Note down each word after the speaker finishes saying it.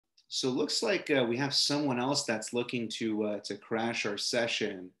So it looks like we have someone else that's looking to crash our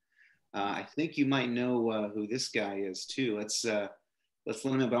session. I think you might know who this guy is too. Let's let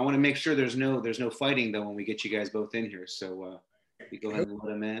him in. But I want to make sure there's no fighting though when we get you guys both in here. So we go ahead and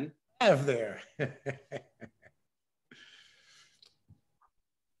let him in. Have there. There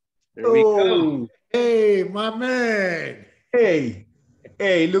we go. Hey, my man. Hey,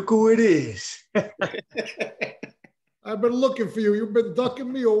 look who it is. I've been looking for you. You've been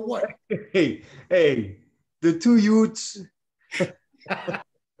ducking me or what? Hey, the two youths.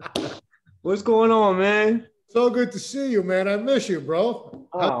 What's going on, man? So good to see you, man. I miss you, bro.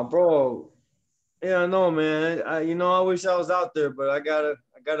 Oh, bro. Yeah, I know, man. I wish I was out there, but I gotta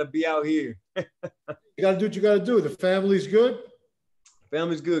be out here. You gotta do what you gotta do. The family's good.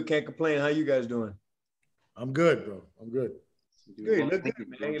 Family's good. Can't complain. How you guys doing? I'm good, bro. I'm good. Good. You look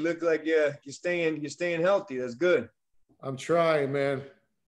good, man. You look like you're staying healthy. That's good. I'm trying, man.